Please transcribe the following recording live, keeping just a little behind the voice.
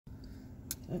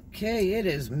Okay, it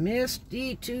is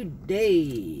misty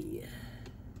today.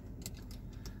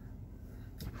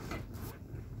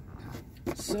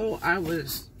 So I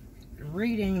was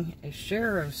reading a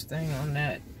sheriff's thing on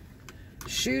that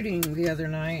shooting the other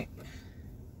night.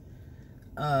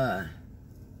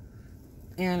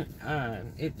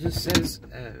 It just says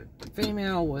the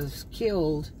female was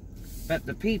killed, but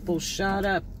the people shot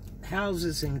up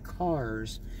houses and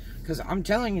cars. Because I'm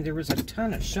telling you, there was a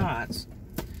ton of shots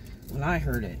when I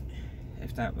heard it.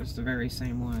 If that was the very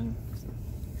same one.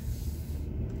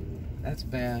 That's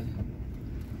bad.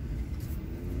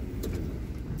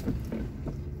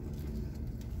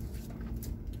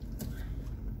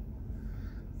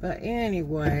 But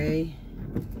anyway,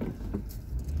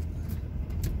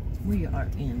 we are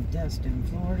in Destin,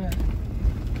 Florida.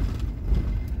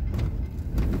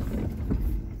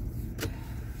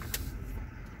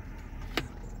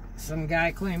 Some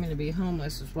guy claiming to be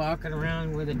homeless was walking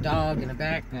around with a dog in a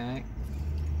backpack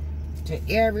to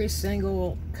every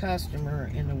single customer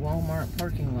in the Walmart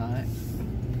parking lot,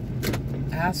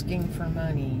 asking for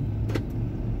money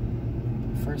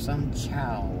for some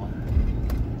chow.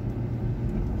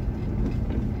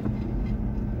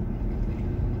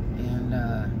 And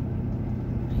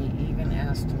he even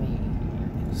asked me,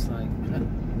 it's like,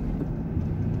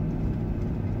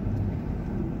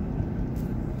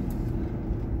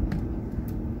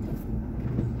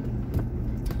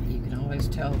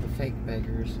 tell the fake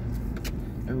beggars.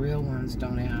 The real ones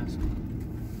don't ask.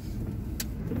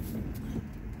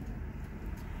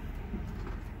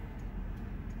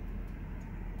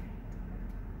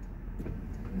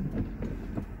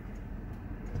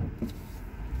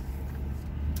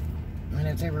 And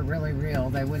if they were really real,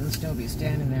 they wouldn't still be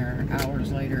standing there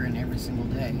hours later and every single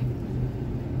day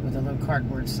with a little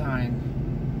cardboard sign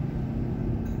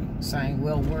saying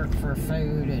we'll work for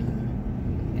food and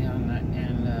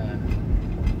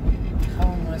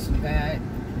homeless vet,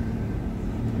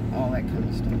 all that kind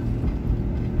of stuff.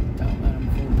 Don't let them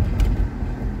fool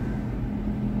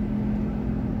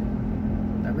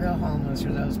you. The real homeless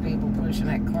are those people pushing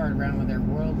that cart around with their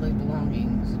worldly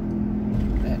belongings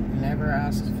that never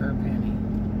asks for a penny.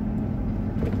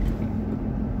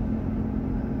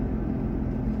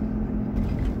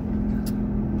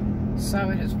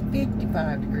 So it is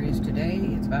 55 degrees today.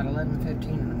 It's about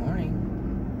 11:15 in the morning.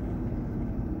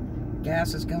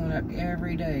 Gas is going up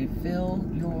every day. Fill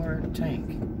your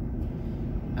tank.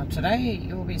 Now today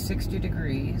it will be 60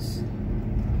 degrees.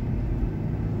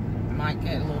 Might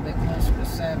get a little bit closer to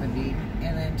 70.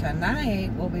 And then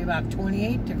tonight will be about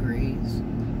 28 degrees.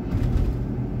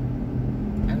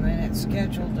 And then it's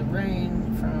scheduled to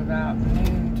rain from about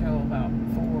noon till about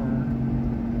 4.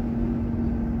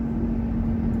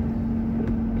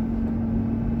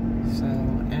 So,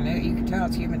 and you can tell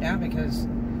it's humid now because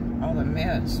all the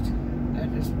mist.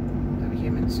 The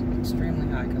humid's extremely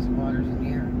high because the water's in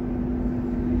the air.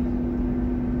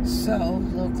 So,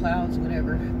 little clouds,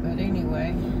 whatever. But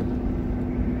anyway,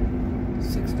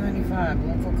 $6.95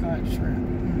 local cod shrimp.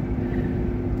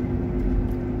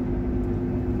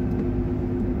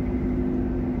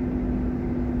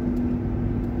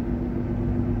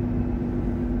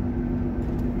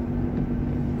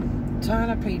 Ton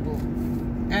of people.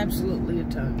 Absolutely a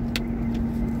ton.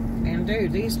 And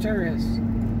dude, these tourists.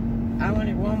 I went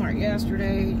to Walmart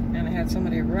yesterday and I had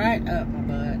somebody right up my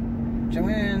butt.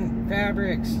 Joanne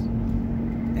Fabrics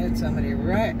had somebody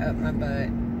right up my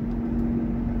butt.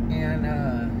 And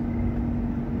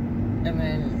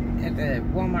then at the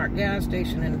Walmart gas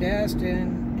station in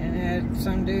Destin, and had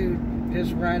some dude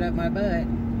just right up my butt.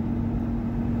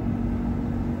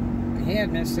 He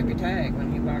had Mississippi tag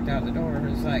when he walked out the door. It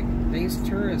was like these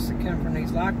tourists that come from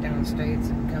these lockdown states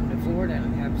and come to Florida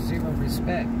and have zero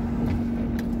respect.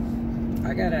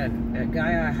 I got a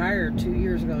guy I hired 2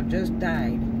 years ago, just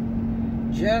died.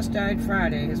 Just died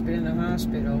Friday. Has been in the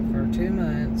hospital for 2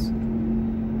 months.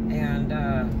 And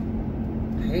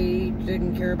he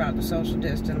didn't care about the social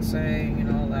distancing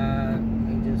and all that.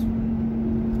 He just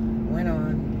went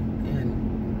on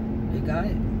and he got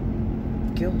it.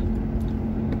 Killed it.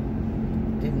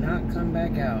 Did not come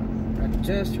back out. I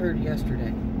just heard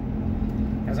yesterday.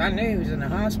 Because I knew he was in the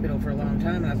hospital for a long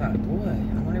time. And I thought, boy,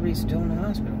 I wonder if he's still in the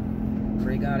hospital.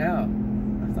 He got out.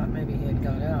 I thought maybe he had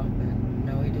got out, but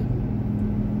no, he didn't.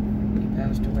 He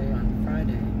passed away on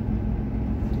Friday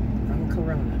from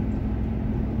corona.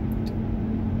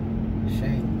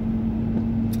 Shame.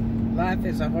 Life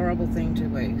is a horrible thing to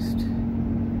waste.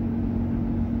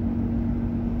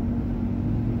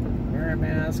 Wear a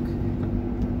mask.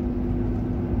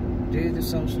 Do the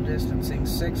social distancing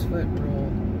 6-foot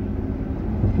rule.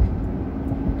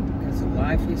 Because the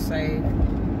life you save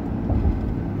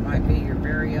might be your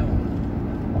very own,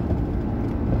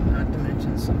 not to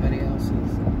mention somebody else's.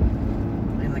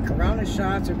 And the corona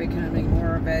shots are becoming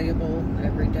more available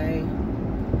every day.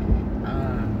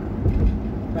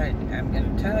 But I'm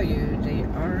going to tell you, they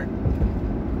aren't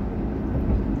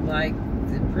like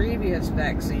the previous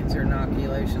vaccines or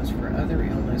inoculations for other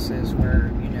illnesses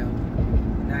where, you know,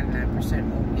 99%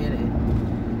 won't get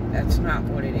it. That's not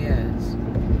what it is.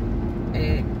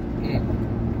 It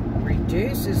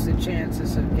reduces the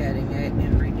chances of getting it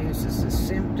and reduces the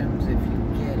symptoms if you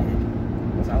get it.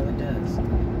 That's all it does.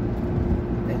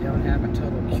 They don't have a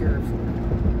total cure for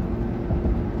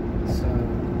it. So,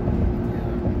 yeah.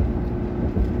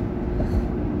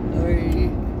 Or,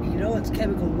 you know, it's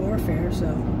chemical warfare, so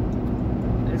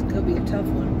this could be a tough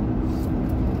one.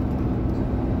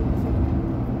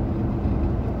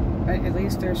 But at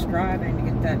least they're striving to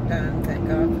get that done. Thank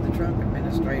God for the Trump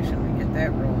administration to get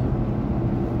that rolling.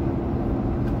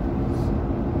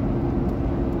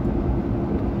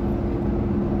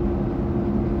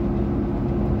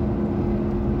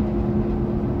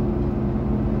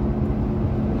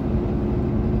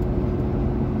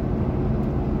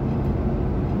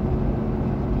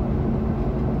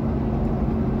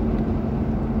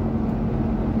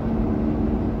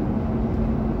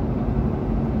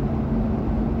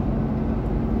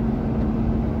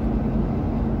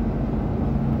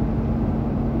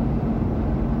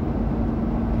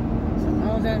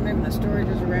 Done moving the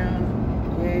storages around.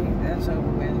 Yay, that's over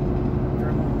with for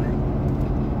a moment.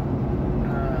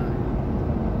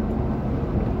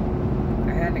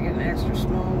 I had to get an extra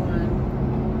small one.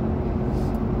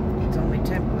 It's only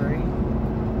temporary.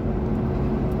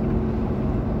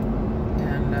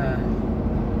 And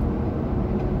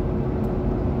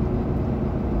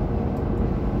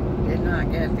did not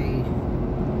get the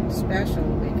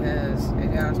special because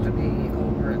it has to be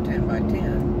over a 10 by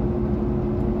 10.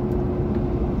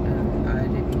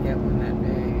 Get one that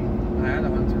big. My other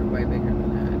ones are way bigger than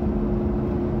that.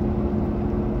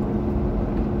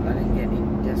 I didn't get any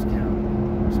discount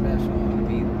or special on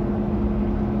them either.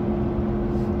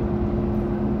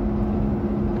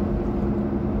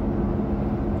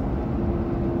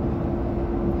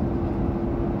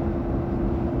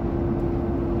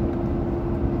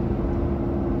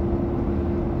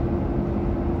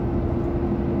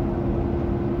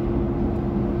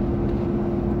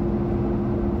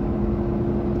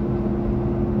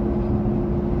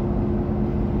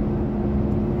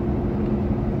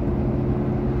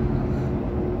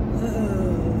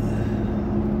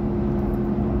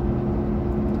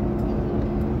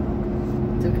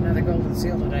 Golden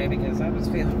seal today because I was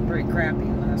feeling pretty crappy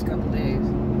the last couple of days.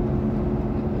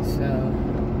 So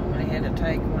I went ahead to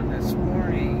take one this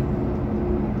morning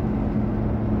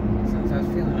since I was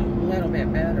feeling a little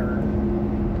bit better,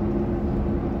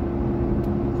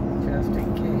 just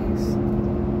in case.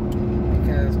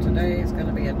 Because today is going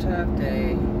to be a tough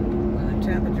day. When the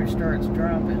temperature starts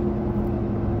dropping,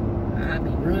 I'll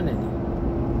be running.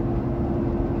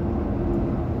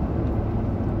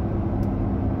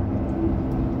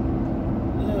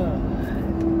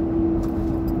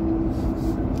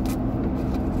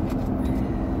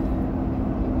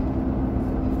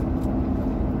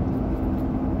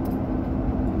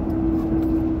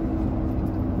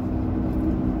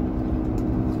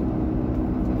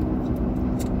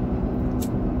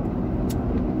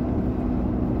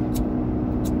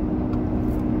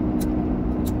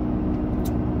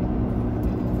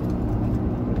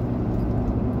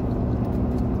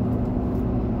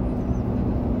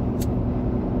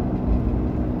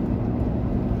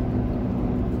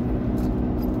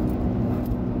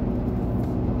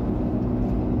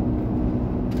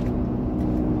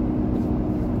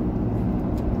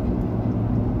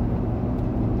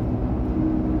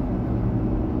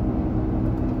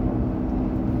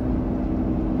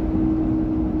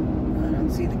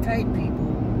 Kite people.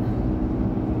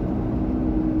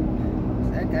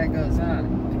 That guy goes out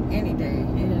any day.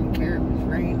 He doesn't care if it's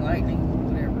rain, lightning,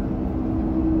 whatever.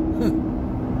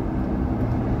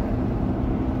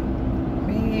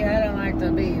 Me, I don't like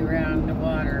to be around the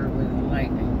water with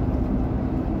lightning.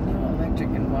 No, electric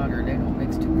and water, they don't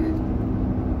mix too good.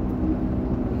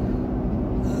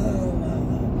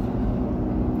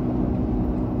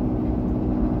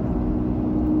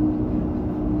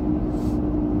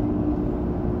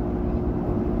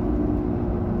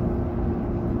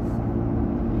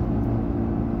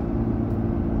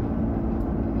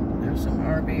 Some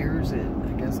RVers that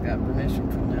I guess got permission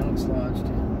from the Elks Lodge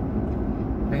to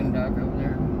boondock over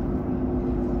there.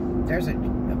 There's a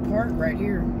park right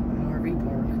here, an RV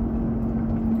park,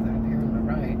 right up here on the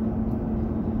right.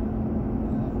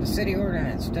 the city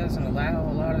ordinance doesn't allow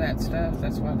a lot of that stuff.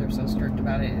 That's why they're so strict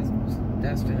about it. It's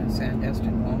Destin and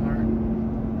Sandestin Walmart.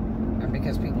 And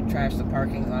because people trash the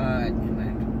parking lot and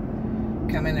then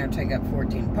come in there and take up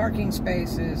 14 parking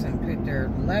spaces and put their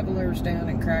levelers down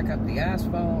and crack up the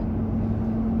asphalt.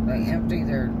 They empty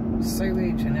their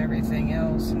sewage and everything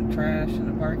else and trash in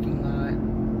the parking lot.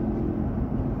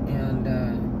 And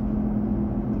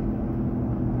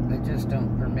they just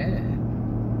don't permit it.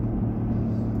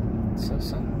 So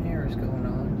something here is going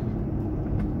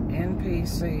on.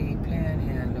 NPC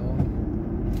Panhandle.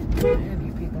 Man,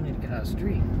 you people need to get out of the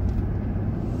street.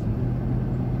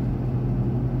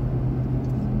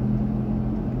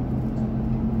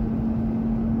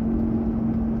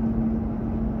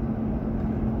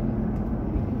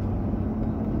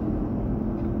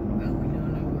 Well, we now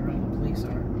know where all the police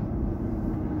are.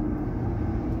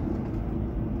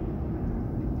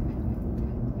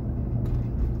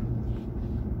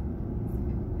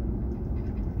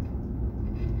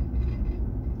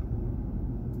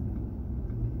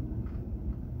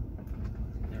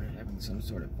 Some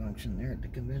sort of function there at the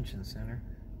convention center.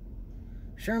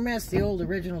 Sure miss the old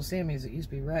original Sammy's that used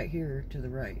to be right here to the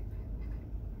right.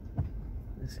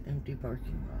 This empty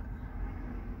parking lot.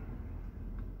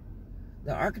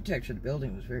 The architecture of the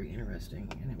building was very interesting,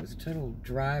 and it was a total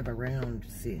drive around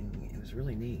thing. It was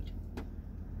really neat.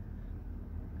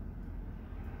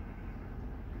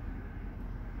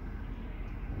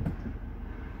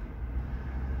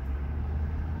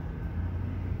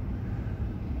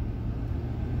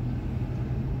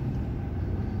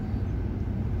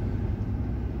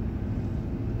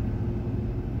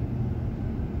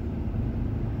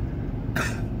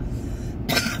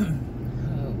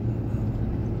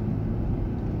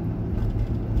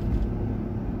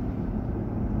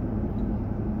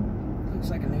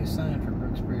 Like a new sign for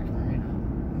Brooksbridge Marina.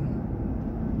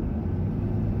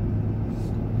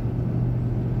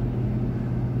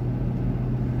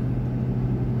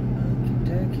 Okie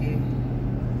dokie.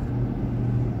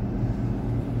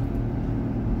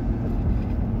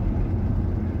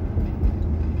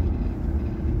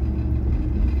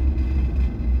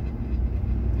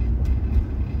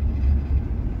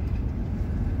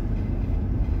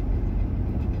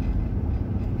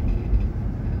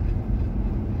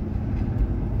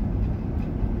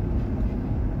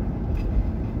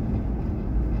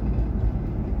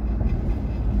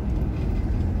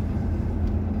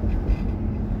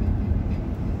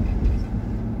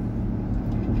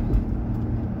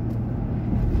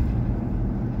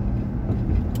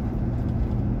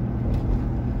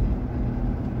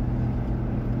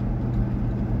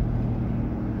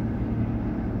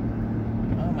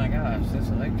 This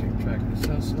electric truck is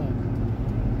so slow.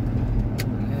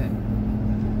 Yeah.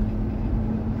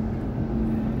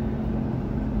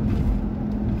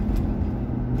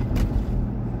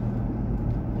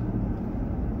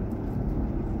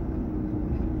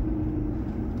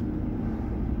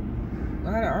 A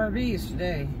lot of RVs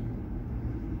today.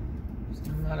 There's a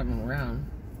lot of them around.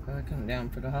 Probably coming down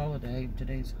for the holiday.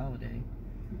 Today's holiday.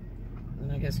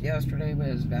 And I guess yesterday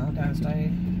was Valentine's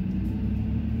Day.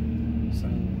 So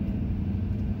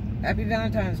happy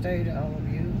Valentine's Day to all of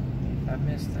you. I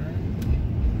missed that.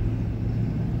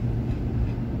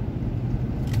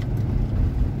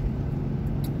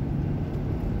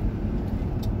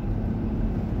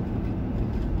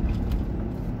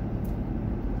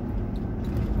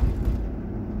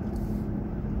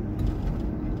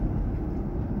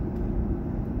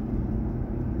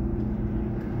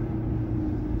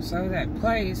 So that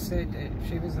place,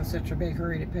 she was in such a big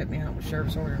hurry to put me out with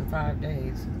service order in 5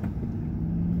 days.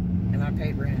 And I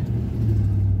paid rent.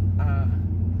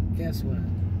 Guess what?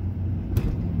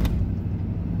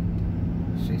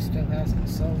 She still hasn't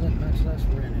sold it, much less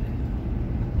rented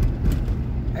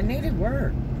it. I needed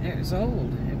work. It was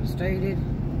old. It was dated.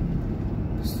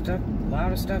 A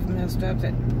lot of stuff messed up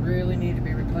that really needed to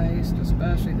be replaced,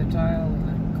 especially the tile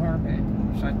and the carpet.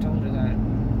 Which I told her that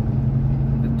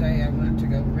the day I went to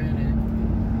go rent it.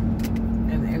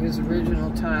 And it was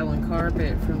original tile and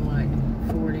carpet from like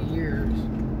 40 years.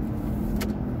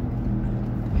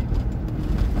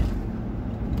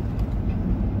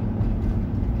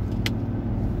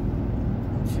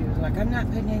 Like, I'm not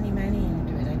putting any money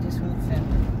into it, I just want to sell it.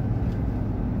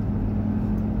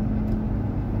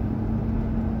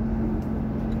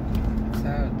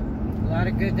 So, a lot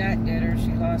of good that did her.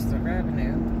 She lost the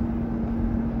revenue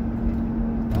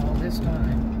all this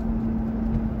time.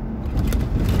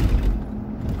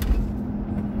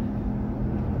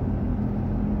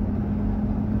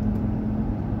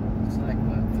 It's like,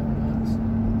 what, 4 months?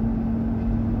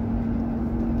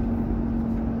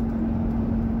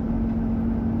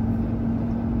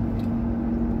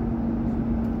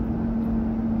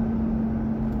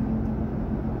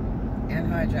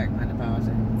 and hijacked my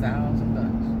deposit.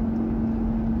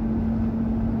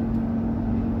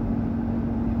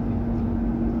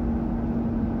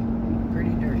 $1,000.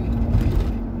 Pretty dirty.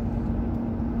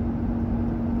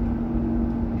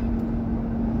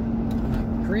 My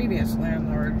previous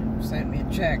landlord sent me a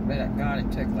check, but God,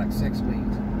 it took like 6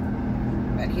 weeks.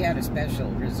 But he had a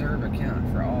special reserve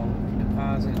account for all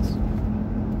deposits.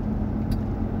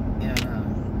 And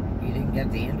he didn't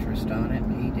get the interest on it,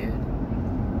 but he did.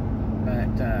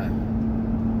 But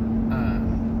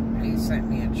he sent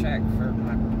me a check for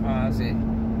my deposit,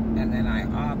 and then I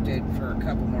opted for a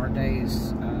couple more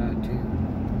days to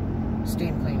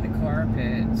steam clean the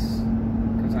carpets,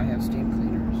 because I have steam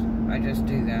cleaners. I just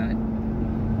do that.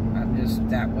 I'm just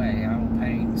that way. I'll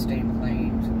paint, steam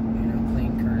clean, you know,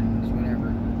 clean curtains,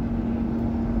 whatever.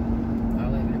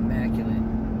 I'll leave it immaculate.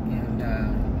 And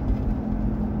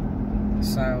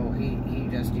so he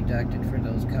just deducted for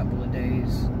those couple of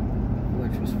days,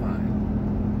 which was fine.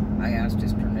 I asked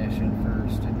his permission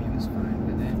first, and he was fine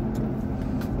with it.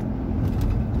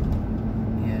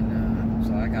 And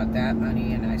so I got that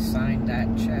money, and I signed that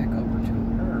check over to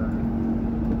her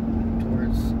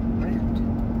towards rent.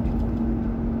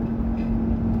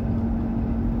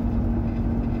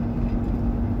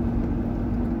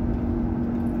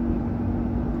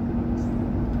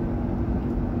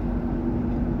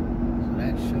 So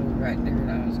that showed right there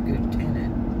that I was a good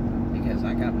tenant, because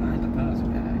I got my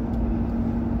deposit back.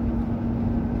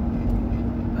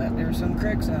 But there's some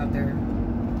crooks out there.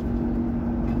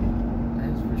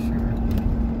 That's for sure.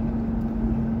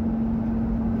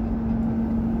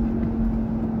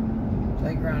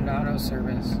 Playground Auto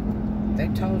Service. They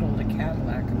totaled a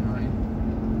Cadillac of mine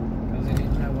because they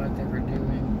didn't know what they were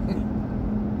doing.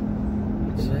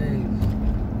 Jeez.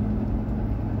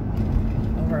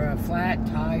 Over a flat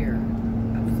tire.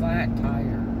 A flat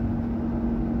tire.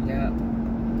 Yep.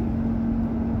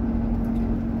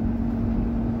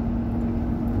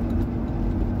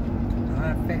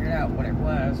 I figured out what it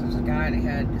was. It was a guy that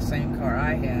had the same car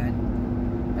I had,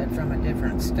 but from a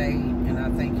different state, and I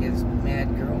think his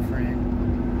mad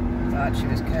girlfriend thought she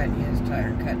was cutting his tire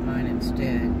and cut mine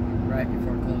instead, right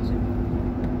before closing.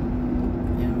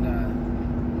 And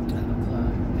at a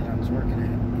club that I was working at,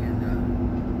 and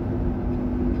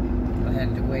I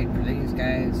had to wait for these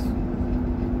guys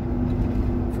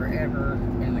forever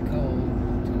in the cold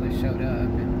until they showed up,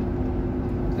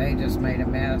 and they just made a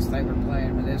mess. They were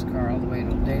playing with this car all the way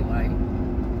till daylight.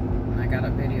 And I got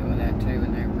a video of that too,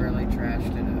 and they really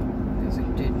trashed it up because they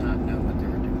did not know what they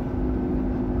were doing.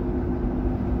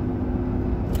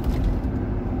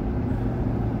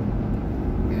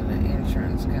 And the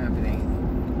insurance company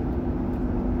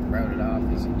wrote it off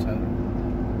as a total.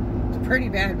 It's pretty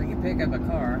bad when you pick up a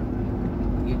car.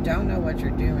 You don't know what you're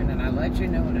doing, and I let you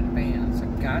know in advance.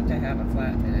 I've got to have a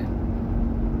flatbed.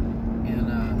 And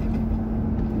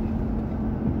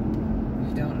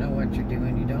you don't know what you're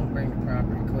doing, you don't bring the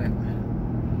proper equipment,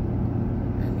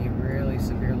 and you really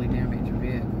severely damage your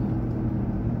vehicle.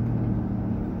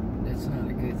 That's not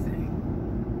a good thing.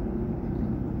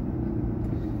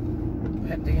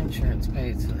 But the insurance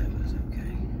paid, so that was okay.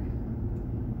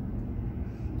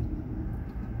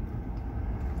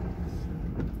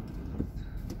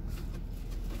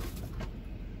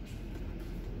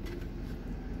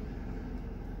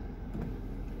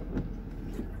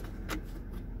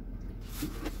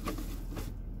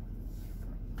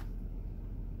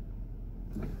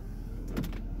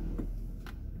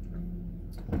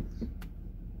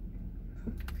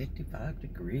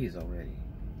 Degrees already.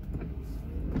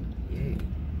 Yay.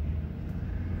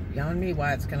 Beyond me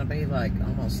why it's gonna be like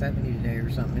almost 70 today or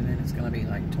something, and then it's gonna be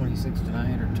like 26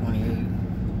 tonight or 28.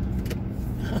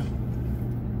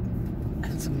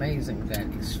 It's amazing, that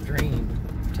extreme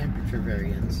temperature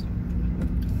variance.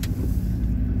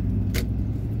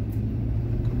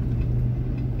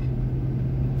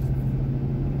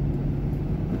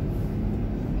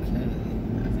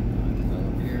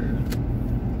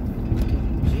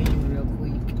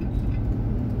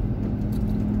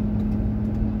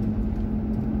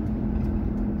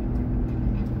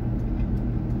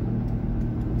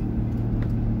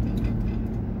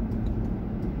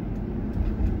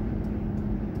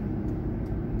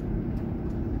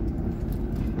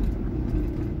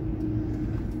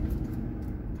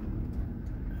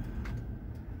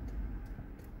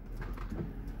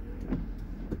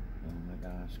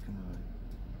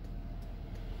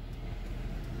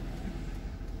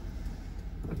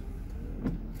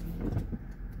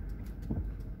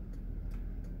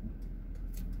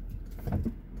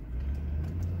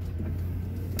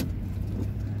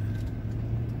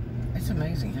 It's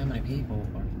amazing how many people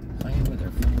are playing with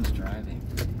their phones driving.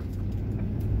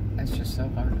 It's just so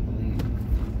hard to believe.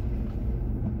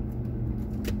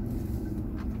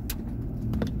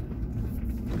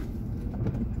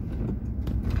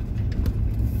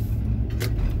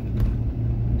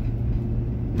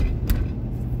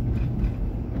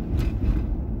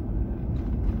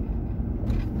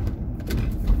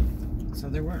 So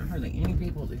there weren't hardly any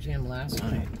people at the gym last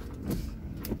night.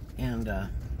 And I'm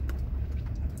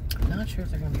not sure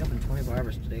if they're going to be open 24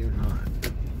 hours today or not,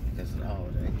 because of the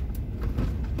holiday.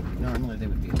 Normally they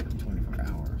would be open 24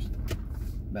 hours.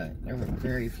 But there were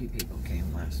very few people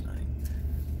came last night.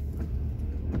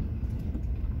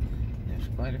 There's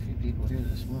quite a few people here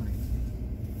this morning.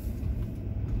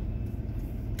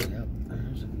 Yep,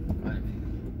 there's quite a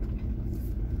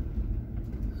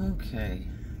few. Okay,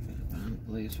 find a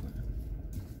place where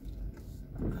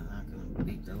I'm not going to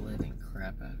beat the living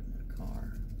crap out of my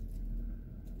car.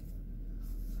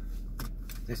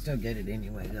 They still get it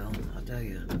anyway, though. I'll tell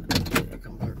you, I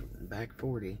come back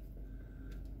 40.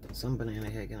 Some banana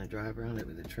head gonna drive around it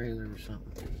with a trailer or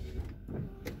something.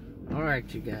 All right,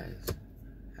 you guys.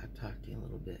 I'll talk to you in a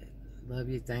little bit. Love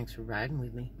you. Thanks for riding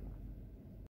with me.